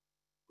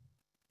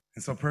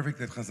It's so perfect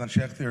that Chazan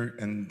Shechter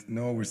and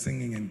Noah were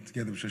singing, and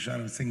together with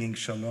Shoshana were singing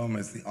Shalom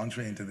as the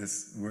entree into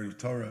this word of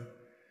Torah.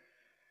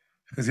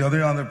 Because the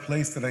other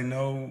place that I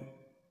know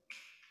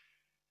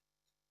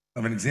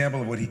of an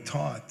example of what he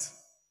taught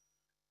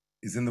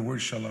is in the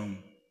word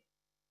Shalom.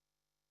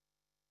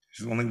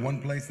 There's only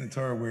one place in the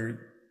Torah where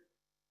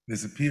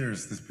this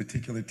appears, this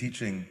particular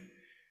teaching,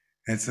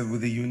 and it's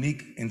with a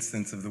unique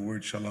instance of the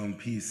word Shalom,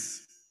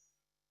 peace.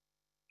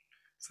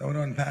 So I want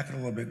to unpack it a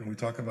little bit when we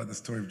talk about the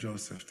story of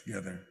Joseph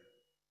together.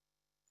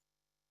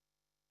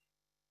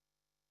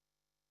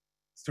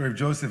 The story of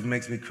Joseph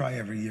makes me cry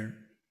every year.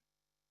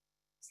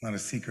 It's not a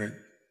secret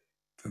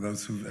to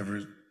those who've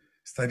ever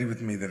studied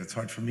with me that it's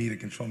hard for me to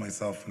control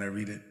myself when I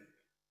read it.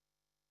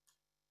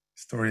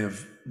 Story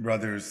of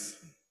brothers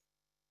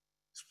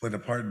split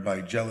apart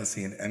by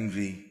jealousy and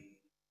envy.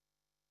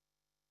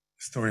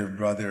 Story of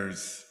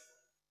brothers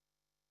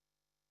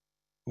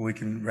who we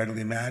can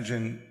readily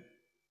imagine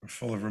are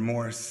full of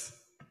remorse,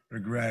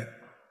 regret,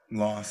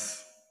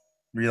 loss,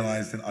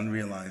 realized and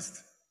unrealized.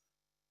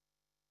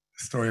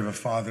 The story of a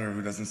father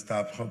who doesn't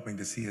stop hoping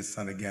to see his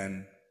son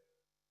again.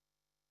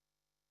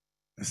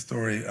 The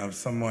story of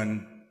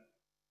someone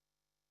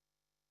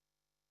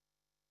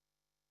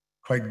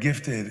quite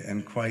gifted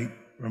and quite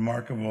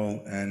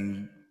remarkable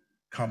and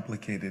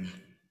complicated.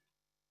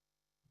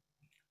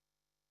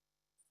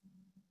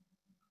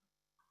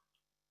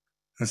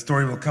 The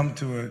story will come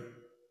to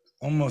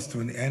almost to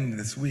an end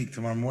this week.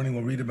 Tomorrow morning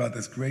we'll read about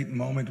this great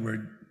moment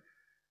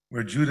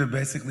where Judah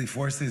basically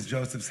forces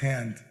Joseph's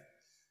hand.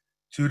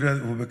 Judah,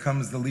 who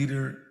becomes the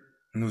leader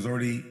and who's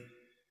already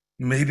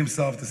made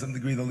himself to some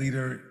degree the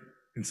leader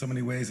in so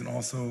many ways, and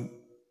also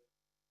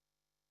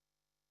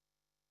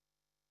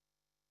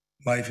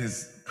life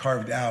has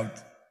carved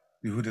out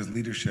Yehuda's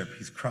leadership.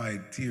 He's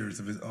cried tears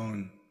of his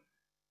own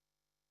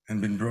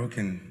and been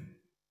broken.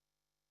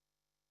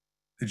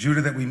 The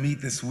Judah that we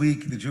meet this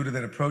week, the Judah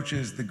that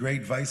approaches the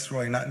great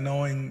viceroy, not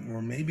knowing,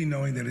 or maybe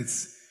knowing, that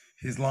it's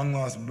his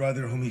long-lost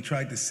brother whom he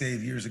tried to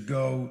save years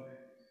ago,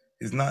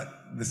 is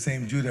not the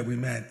same Judah we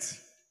met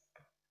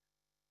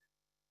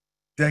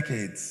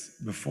decades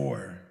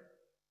before.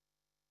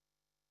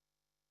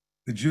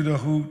 The Judah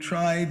who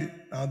tried,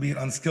 albeit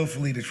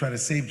unskillfully, to try to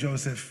save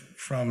Joseph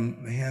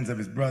from the hands of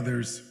his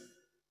brothers.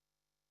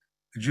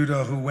 The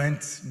Judah who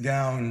went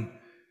down,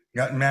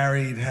 got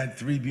married, had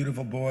 3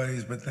 beautiful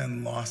boys, but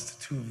then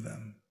lost 2 of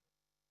them.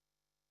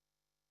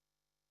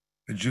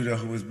 The Judah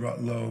who was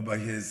brought low by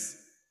his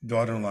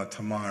daughter-in-law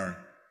Tamar,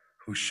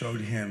 who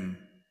showed him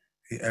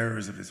the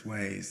errors of his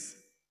ways,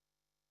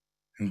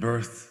 and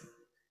birthed,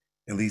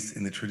 at least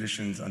in the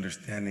traditions,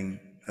 understanding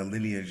the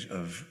lineage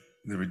of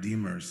the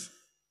Redeemers.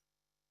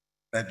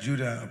 That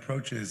Judah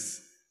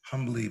approaches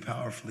humbly,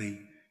 powerfully,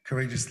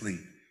 courageously,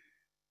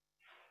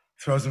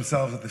 throws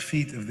himself at the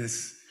feet of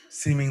this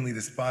seemingly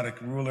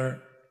despotic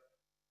ruler,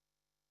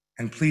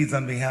 and pleads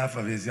on behalf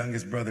of his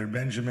youngest brother,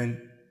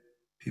 Benjamin.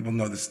 People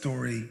know the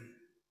story.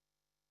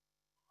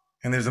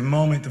 And there's a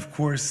moment, of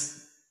course,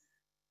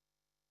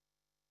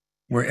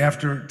 where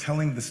after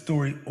telling the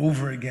story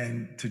over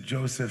again to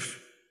Joseph,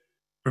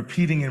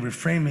 repeating and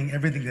reframing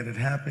everything that had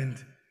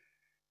happened,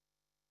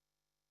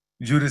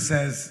 Judah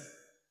says,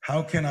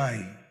 how can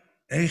I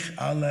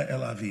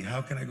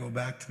go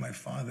back to my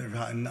father?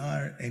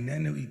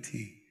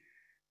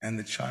 And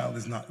the child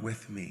is not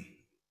with me.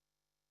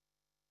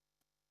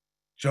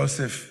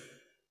 Joseph,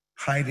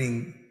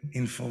 hiding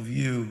in full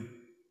view,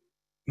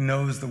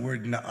 knows the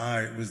word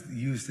na'ar. It was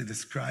used to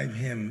describe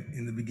him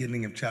in the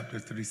beginning of chapter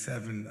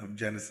 37 of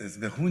Genesis.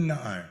 Vehu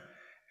na'ar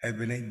et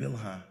b'nei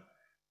Bilha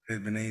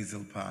et b'nei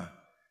Zilpah.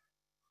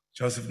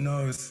 Joseph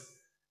knows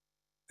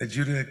that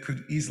Judah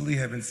could easily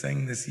have been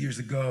saying this years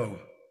ago.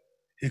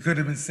 He could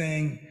have been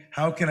saying,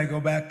 how can I go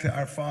back to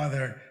our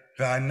father?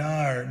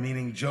 Va'anar,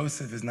 meaning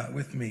Joseph is not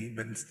with me,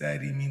 but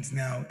instead he means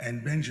now,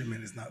 and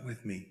Benjamin is not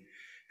with me.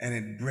 And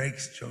it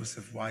breaks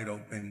Joseph wide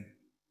open.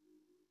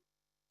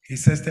 He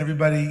says to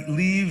everybody,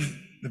 leave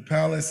the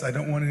palace. I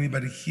don't want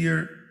anybody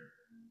here.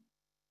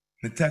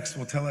 The text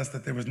will tell us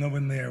that there was no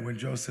one there when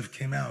Joseph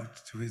came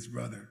out to his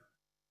brother.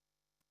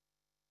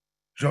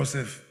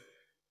 Joseph,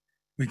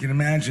 we can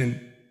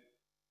imagine,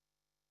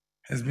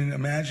 has been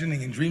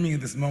imagining and dreaming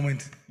of this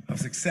moment of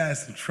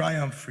success and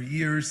triumph for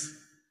years.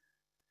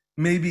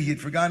 Maybe he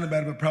had forgotten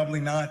about it, but probably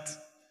not.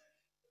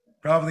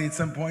 Probably at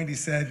some point he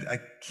said, I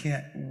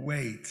can't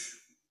wait.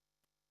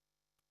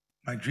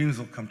 My dreams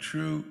will come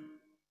true.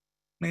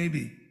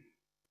 Maybe.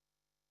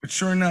 But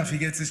sure enough, he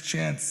gets his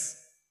chance.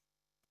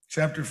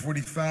 Chapter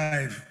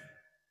 45,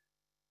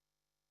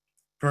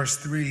 verse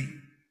 3.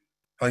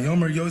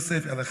 Vayomer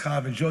Yosef el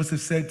Achav, and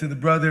Joseph said to the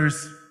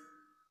brothers,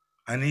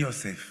 Ani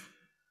Yosef,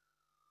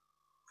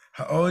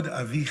 Ha'od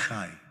avi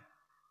chai,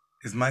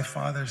 is my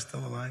father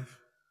still alive?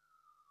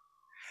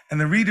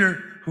 And the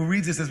reader who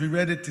reads this, as we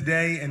read it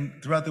today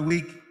and throughout the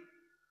week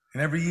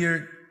and every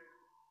year,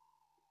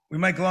 we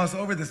might gloss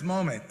over this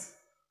moment.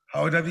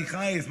 Ha'od avi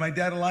chai, is my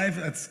dad alive?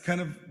 That's kind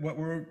of what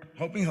we're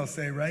hoping he'll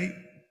say, right?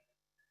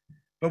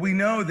 But we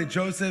know that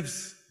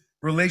Joseph's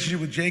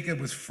relationship with Jacob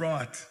was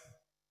fraught.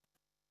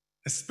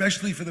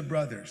 especially for the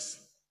brothers.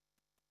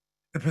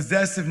 The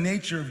possessive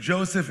nature of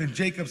Joseph and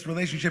Jacob's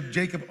relationship,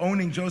 Jacob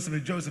owning Joseph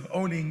and Joseph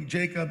owning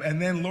Jacob, and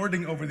then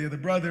lording over the other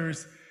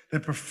brothers, the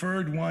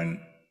preferred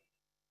one,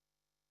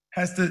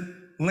 has to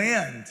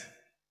land.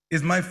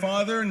 Is my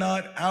father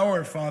not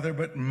our father,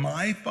 but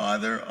my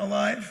father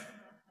alive?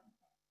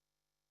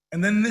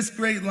 And then this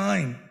great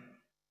line.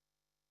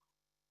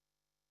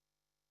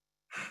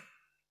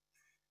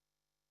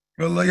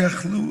 I'm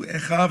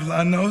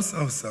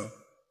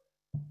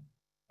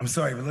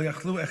sorry.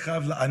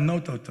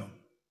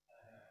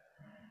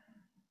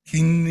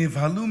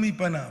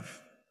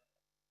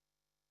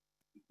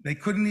 They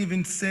couldn't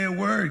even say a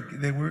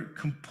word. They were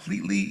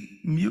completely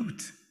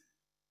mute.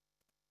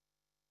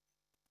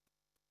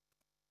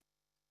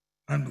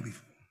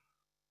 Unbelievable.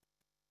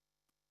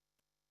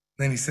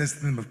 Then he says to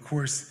them, of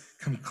course,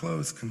 come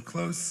close, come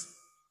close.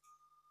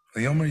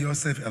 Vayomer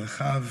Yosef el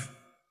Chav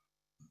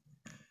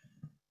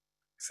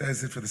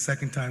says it for the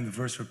second time. The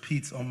verse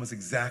repeats almost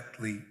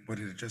exactly what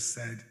it had just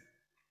said.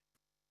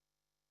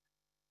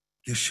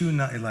 Yeshu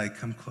na Elai,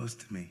 come close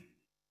to me.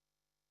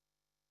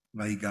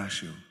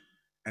 Vayigashu.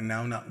 And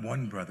now not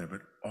one brother,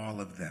 but all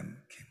of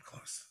them came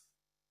close.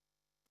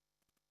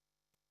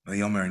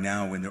 Vayomer,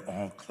 now when they're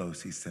all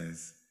close, he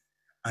says,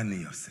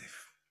 Ani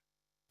Yosef.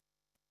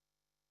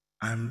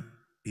 I'm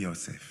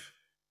Yosef,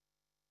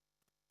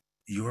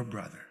 your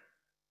brother,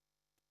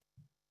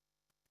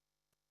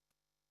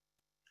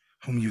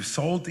 whom you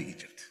sold to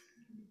Egypt.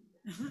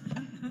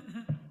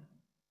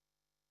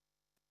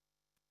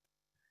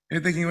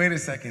 You're thinking, wait a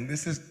second,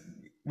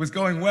 was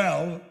going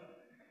well.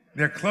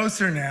 They're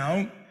closer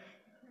now.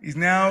 He's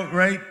now,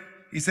 right?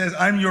 He says,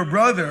 I'm your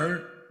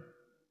brother,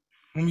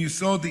 whom you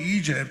sold to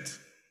Egypt.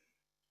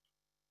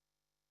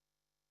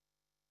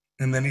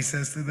 And then he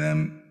says to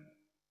them,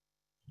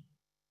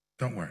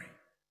 don't worry.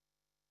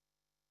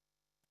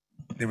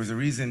 There was a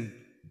reason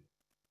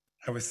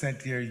I was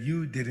sent here.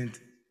 You didn't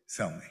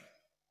sell me.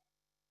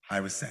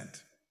 I was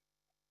sent.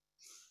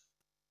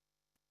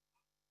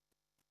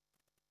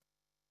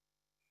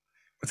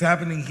 What's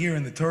happening here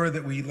in the Torah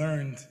that we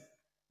learned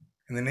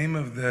in the name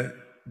of the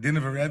Din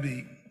of a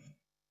Rebbe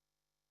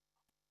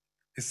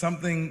is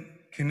something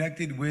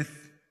connected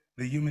with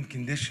the human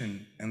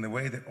condition and the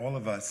way that all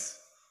of us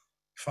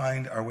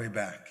find our way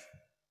back.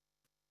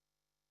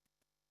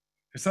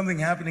 There's something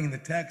happening in the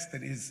text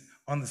that is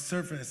on the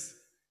surface,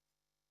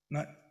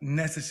 not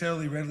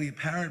necessarily readily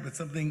apparent, but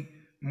something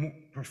more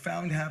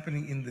profound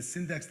happening in the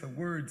syntax, the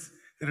words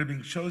that are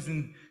being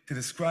chosen to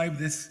describe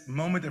this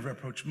moment of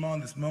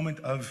rapprochement, this moment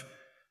of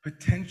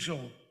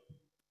potential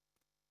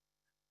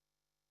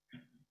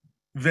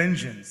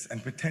vengeance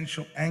and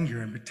potential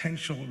anger and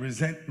potential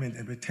resentment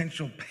and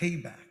potential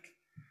payback.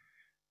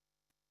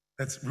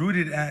 That's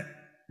rooted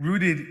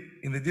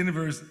in the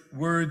Dinaver's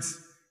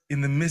words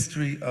in the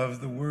mystery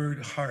of the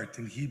word heart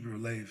in Hebrew,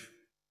 lev.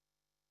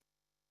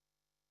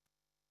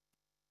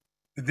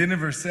 The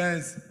Dinaver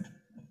says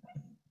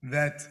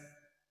that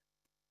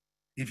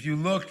if you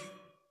look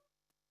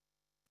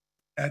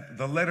at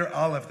the letter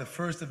Aleph, the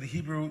first of the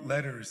Hebrew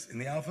letters in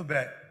the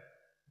alphabet,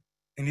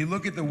 and you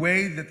look at the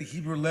way that the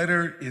Hebrew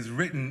letter is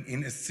written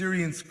in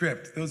Assyrian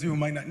script, those of you who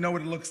might not know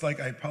what it looks like,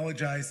 I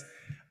apologize.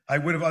 I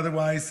would have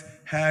otherwise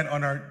had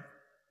on our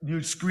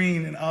huge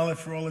screen an Aleph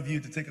for all of you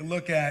to take a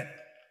look at.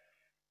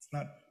 It's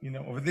not,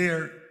 over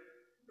there.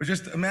 But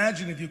just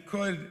imagine, if you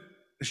could,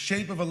 the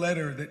shape of a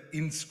letter that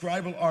in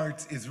scribal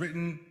arts is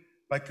written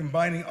by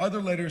combining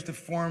other letters to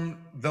form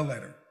the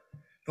letter.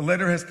 The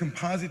letter has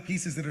composite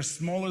pieces that are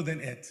smaller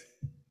than it.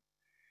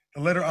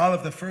 The letter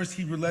Aleph, the first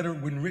Hebrew letter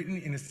when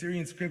written in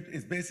Assyrian script,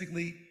 is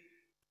basically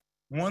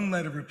one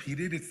letter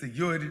repeated. It's the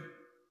Yud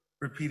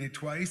repeated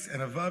twice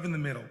and a Vav in the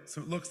middle.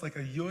 So it looks like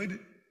a Yud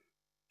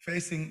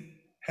facing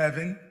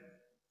heaven,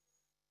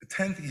 the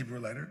 10th Hebrew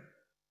letter.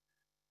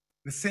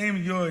 The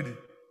same Yud,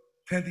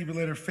 10th Hebrew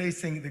letter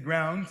facing the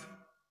ground.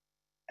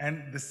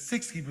 And the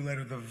 6th Hebrew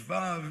letter, the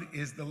Vav,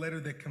 is the letter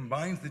that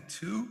combines the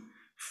two,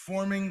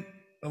 forming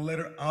the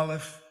letter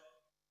Aleph,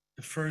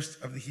 the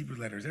first of the Hebrew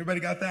letters.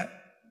 Everybody got that?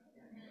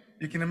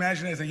 You can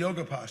imagine it as a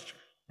yoga posture,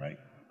 right?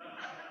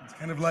 It's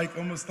kind of like,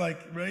 almost like,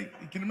 right?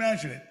 You can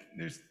imagine it.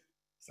 There's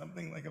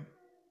something like a...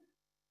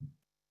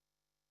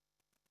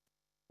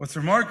 What's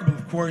remarkable,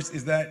 of course,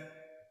 is that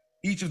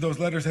each of those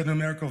letters have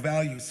numerical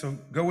values. So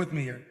go with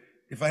me here.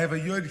 If I have a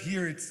Yud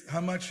here, it's how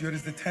much? Yud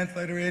is the 10th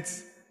letter,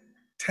 it's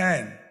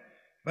 10.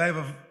 If I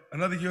have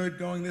another Yud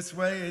going this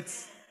way,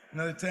 it's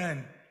another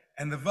 10.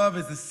 And the Vav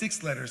is the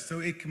 6th letter, so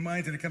it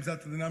combines and it comes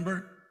out to the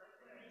number.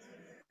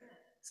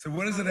 So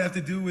what does it have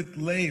to do with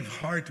lev,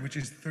 heart, which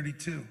is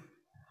 32?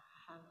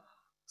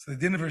 So the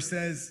Dinaver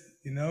says,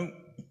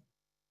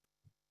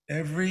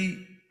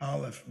 every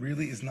Aleph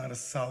really is not a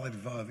solid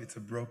Vav, it's a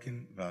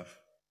broken Vav.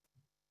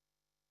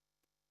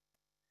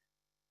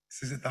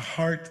 This is at the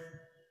heart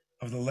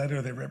of the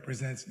letter that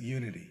represents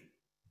unity.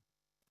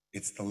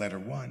 It's the letter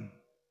 1,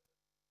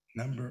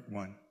 number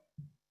 1.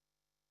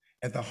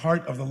 At the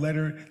heart of the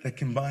letter that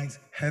combines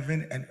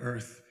heaven and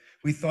earth.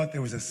 We thought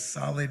there was a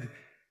solid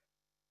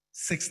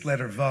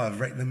sixth-letter Vav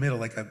right in the middle,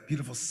 like a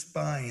beautiful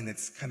spine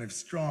that's kind of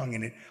strong,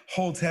 and it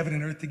holds heaven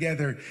and earth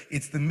together.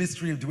 It's the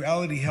mystery of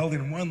duality held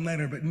in one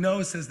letter. But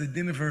no, says the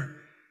Diniver,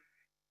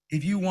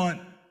 if you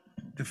want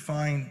to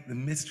find the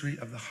mystery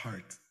of the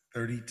heart,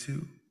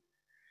 32,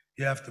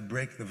 you have to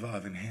break the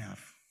Vav in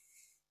half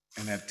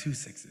and have two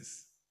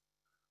sixes,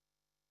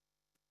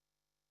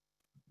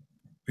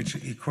 which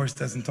of course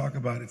doesn't talk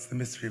about. It's the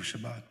mystery of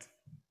Shabbat.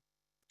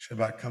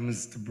 Shabbat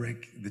comes to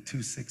break the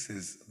two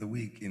sixes of the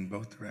week in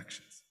both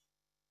directions.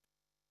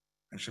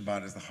 And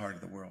Shabbat is the heart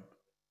of the world.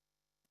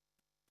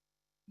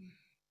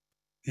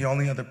 The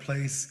only other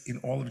place in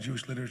all of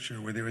Jewish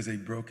literature where there is a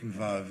broken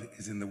Vav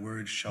is in the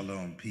word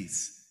shalom,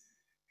 peace,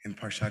 in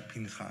Parshat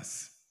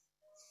Pinchas,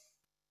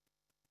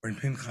 when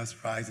Pinchas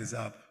rises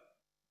up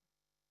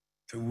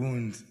to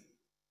wound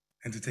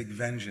and to take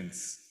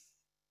vengeance,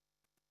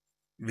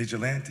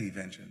 vigilante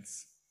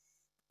vengeance.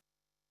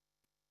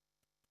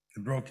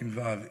 The broken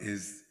Vav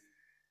is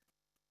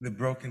the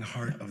broken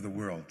heart of the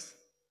world.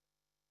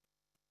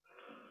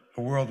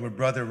 A world where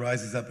brother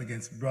rises up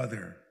against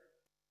brother.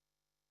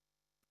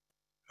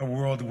 A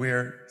world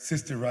where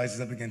sister rises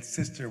up against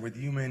sister, where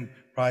human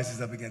rises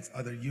up against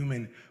other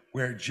human,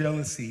 where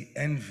jealousy,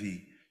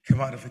 envy,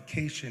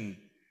 commodification,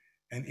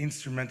 and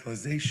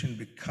instrumentalization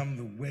become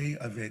the way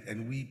of it,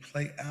 and we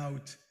play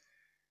out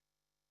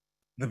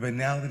the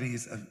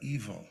banalities of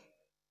evil,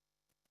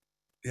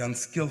 the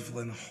unskillful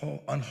and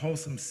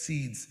unwholesome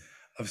seeds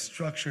of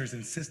structures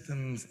and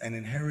systems and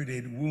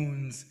inherited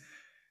wounds,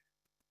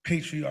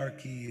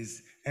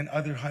 patriarchies and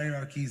other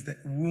hierarchies that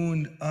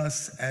wound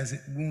us as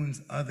it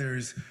wounds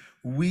others.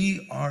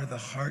 We are the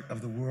heart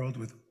of the world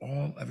with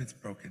all of its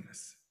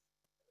brokenness.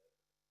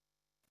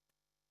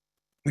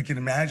 We can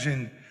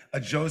imagine a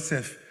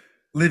Joseph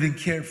living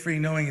carefree,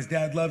 knowing his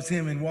dad loves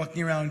him and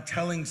walking around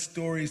telling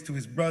stories to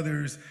his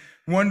brothers,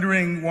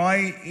 wondering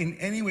why in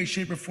any way,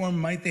 shape, or form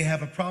might they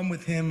have a problem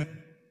with him.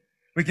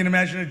 We can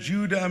imagine a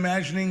Judah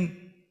imagining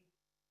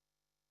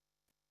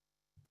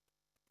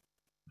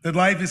that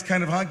life is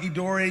kind of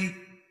honky-dory.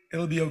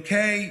 It'll be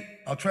okay.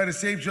 I'll try to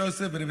save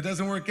Joseph, but if it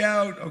doesn't work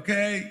out,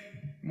 okay,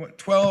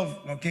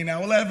 12, okay,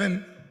 now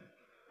 11.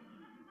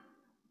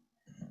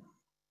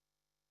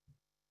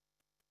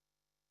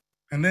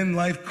 And then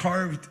life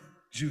carved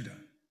Judah.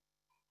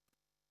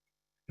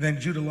 Then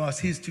Judah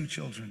lost his two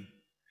children,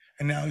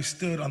 and now he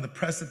stood on the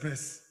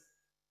precipice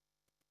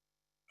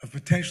of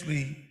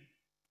potentially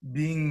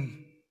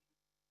being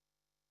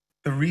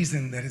the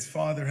reason that his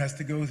father has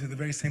to go through the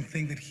very same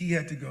thing that he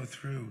had to go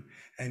through.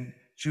 And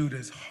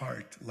Judah's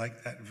heart,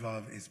 like that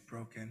Vav, is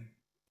broken.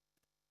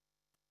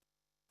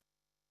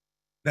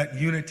 That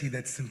unity,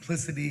 that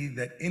simplicity,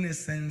 that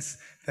innocence,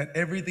 that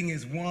everything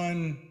is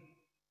one.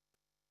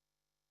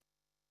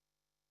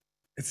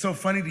 It's so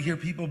funny to hear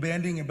people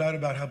banding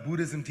about how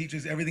Buddhism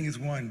teaches everything is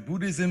one.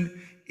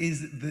 Buddhism is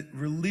the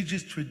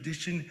religious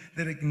tradition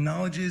that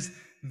acknowledges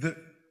the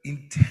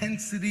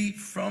intensity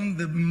from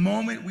the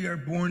moment we are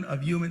born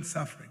of human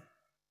suffering.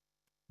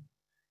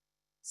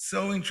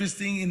 So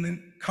interesting, in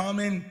the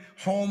common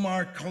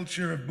hallmark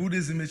culture of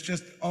Buddhism, it's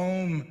just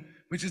Om,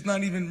 which is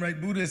not even right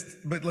Buddhist,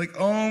 but like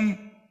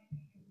Om,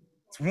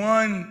 it's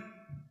one,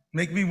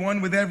 make me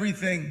one with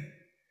everything.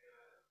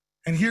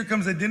 And here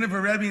comes a Diniver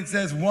Rebbe and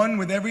says, one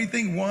with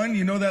everything, one,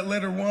 you know that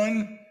letter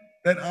one,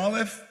 that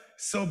Aleph,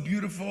 so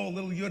beautiful, a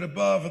little Yud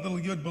above, a little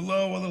Yud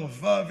below, a little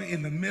Vav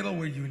in the middle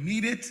where you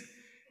need it.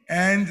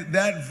 And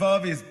that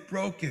Vav is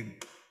broken,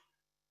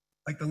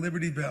 like the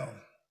Liberty Bell.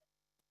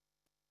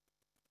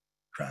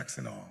 Cracks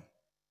and all.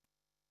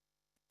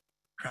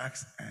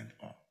 Cracks and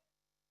all.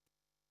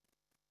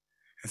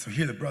 And so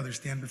here the brothers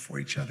stand before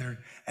each other,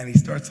 and he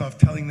starts off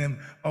telling them,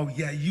 oh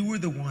yeah, you were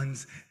the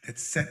ones that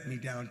sent me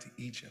down to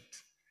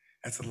Egypt.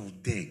 That's a little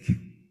dig.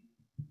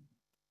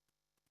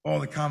 All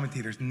the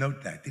commentators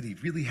note that. Did he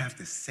really have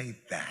to say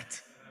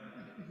that?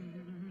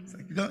 It's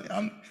like,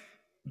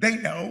 they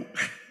know.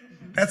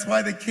 That's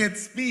why they can't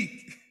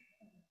speak.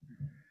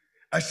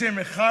 Asher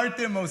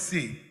mechartem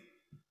osi. He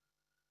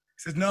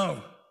says,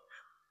 no.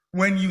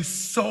 When you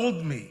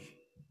sold me,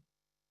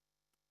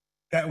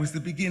 that was the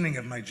beginning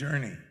of my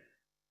journey.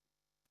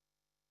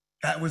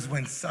 That was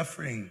when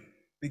suffering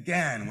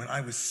began, when I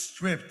was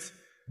stripped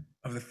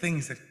of the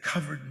things that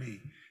covered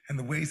me and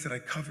the ways that I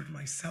covered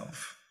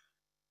myself.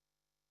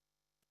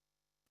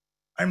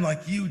 I'm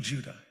like you,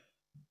 Judah.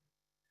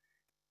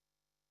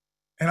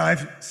 And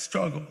I've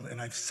struggled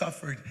and I've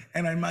suffered,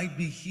 and I might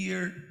be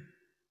here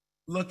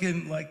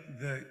looking like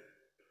the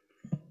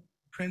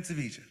Prince of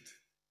Egypt.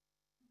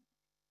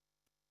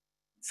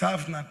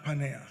 Tzavnat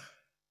paneach.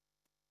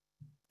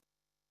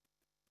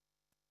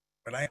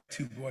 But I have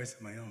two boys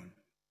of my own.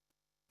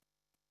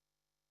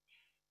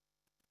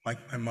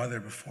 Like my mother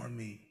before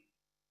me.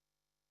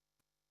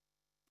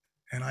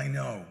 And I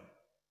know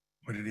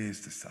what it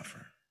is to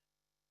suffer.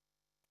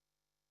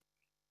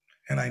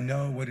 And I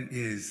know what it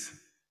is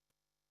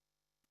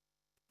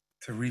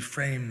to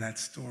reframe that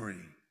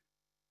story.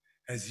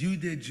 As you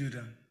did,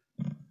 Judah,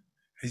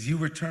 as you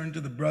returned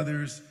to the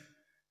brothers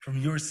from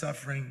your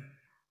suffering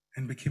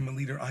and became a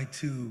leader, I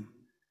too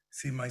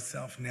see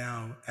myself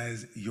now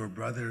as your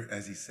brother,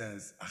 as he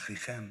says,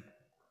 Achichem.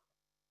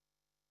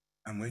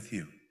 I'm with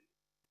you.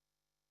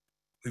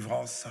 We've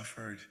all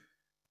suffered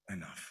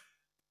enough.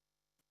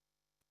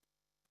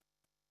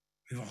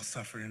 We've all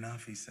suffered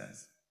enough, he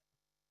says.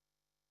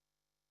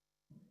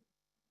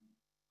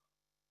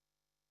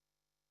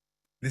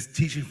 This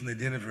teaching from the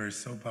Dinaver is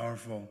so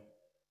powerful.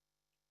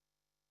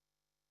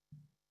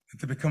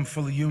 To become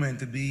fully human,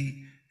 to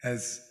be,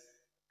 as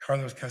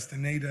Carlos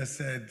Castaneda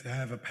said, to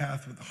have a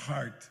path with the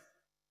heart.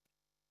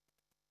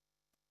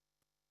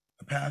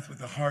 A path with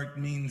the heart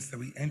means that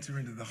we enter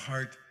into the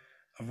heart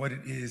of what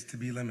it is to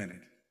be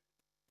limited.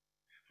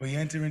 We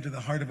enter into the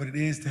heart of what it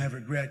is to have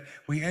regret.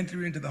 We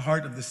enter into the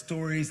heart of the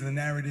stories and the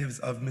narratives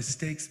of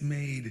mistakes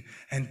made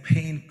and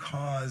pain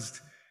caused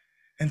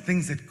and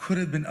things that could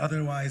have been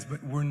otherwise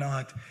but were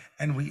not.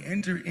 And we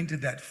enter into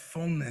that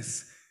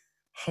fullness,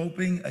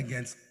 hoping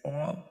against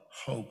all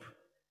hope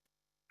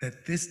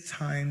that this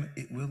time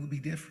it will be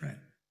different.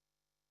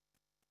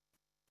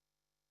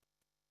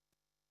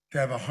 To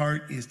have a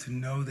heart is to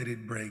know that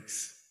it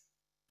breaks.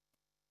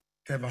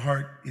 To have a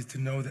heart is to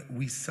know that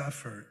we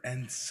suffer,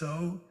 and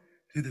so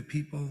do the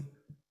people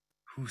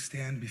who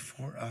stand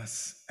before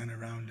us and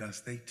around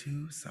us. They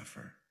too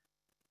suffer.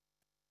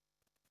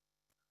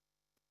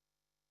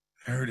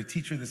 I heard a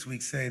teacher this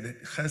week say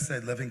that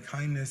chesed, loving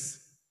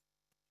kindness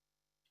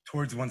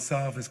towards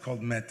oneself, is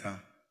called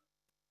metta.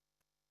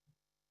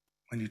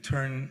 When you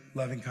turn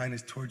loving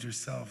kindness towards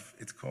yourself,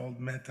 it's called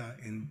metta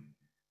in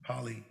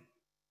Pali.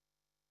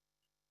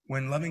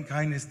 When loving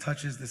kindness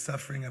touches the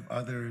suffering of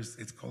others,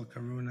 it's called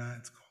karuna,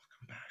 it's called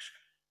compassion.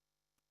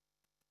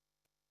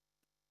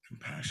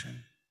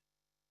 Compassion.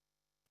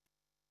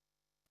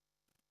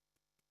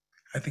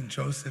 I think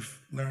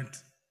Joseph learned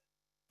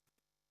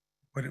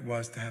what it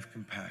was to have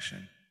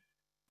compassion.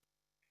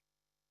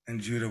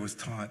 And Judah was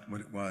taught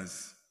what it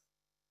was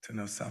to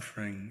know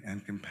suffering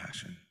and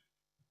compassion.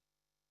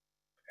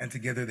 And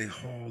together they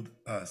hold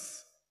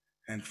us,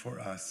 and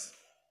for us,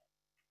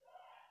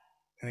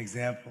 an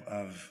example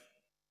of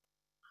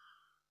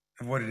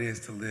what it is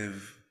to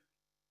live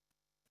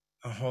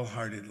a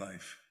wholehearted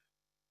life.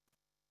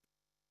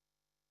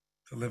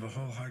 To live a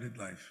wholehearted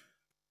life.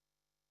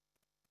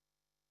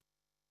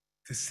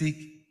 To seek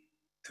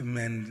to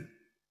mend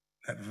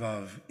that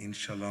vav in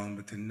shalom,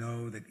 but to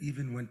know that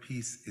even when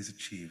peace is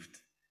achieved,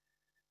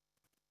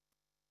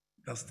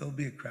 there'll still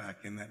be a crack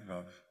in that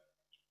vav.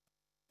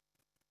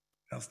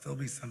 There'll still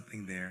be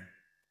something there.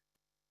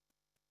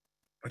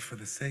 But for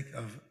the sake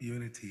of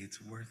unity,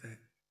 it's worth it.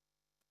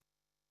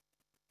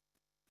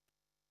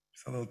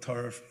 It's a little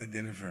Torah from the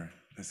Dinaver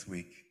this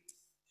week.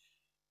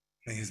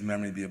 May his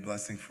memory be a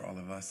blessing for all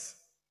of us.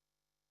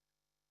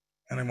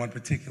 And I want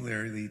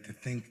particularly to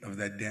think of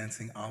that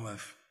dancing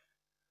Aleph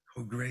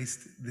who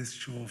graced this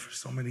shul for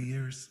so many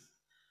years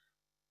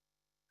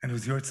and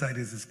whose yortzeit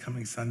is this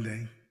coming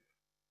Sunday.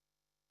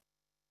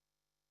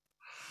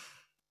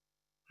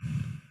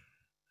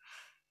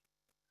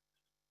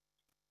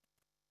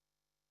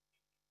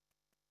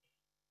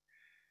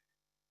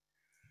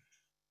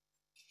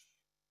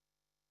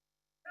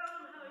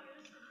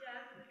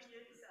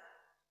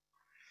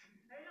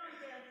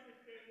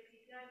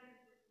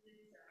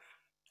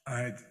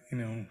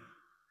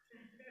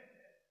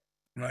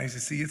 When I used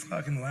to see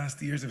Yitzchak in the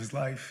last years of his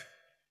life,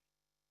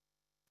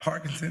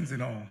 Parkinson's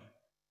and all,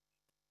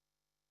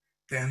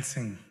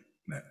 dancing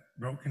that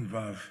broken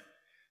vav,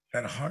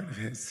 that heart of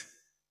his,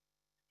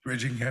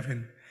 bridging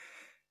heaven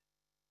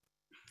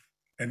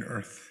and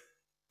earth.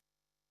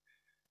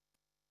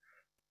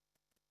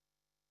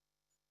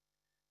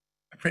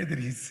 I pray that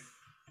he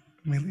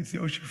leaves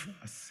Yosher for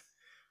us,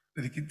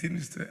 that he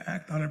continues to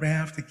act on our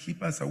behalf to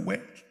keep us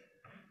awake,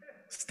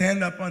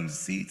 stand up on the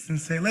seats and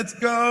say, let's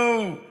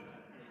go,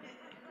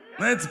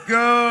 let's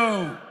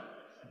go.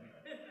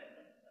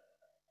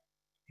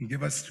 And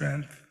give us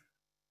strength.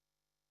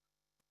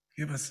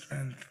 Give us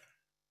strength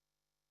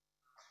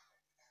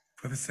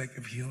for the sake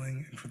of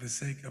healing and for the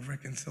sake of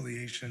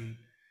reconciliation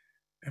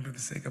and for the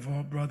sake of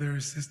all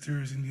brothers,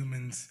 sisters, and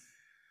humans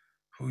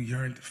who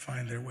yearn to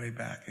find their way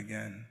back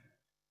again.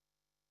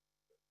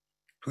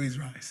 Please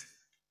rise.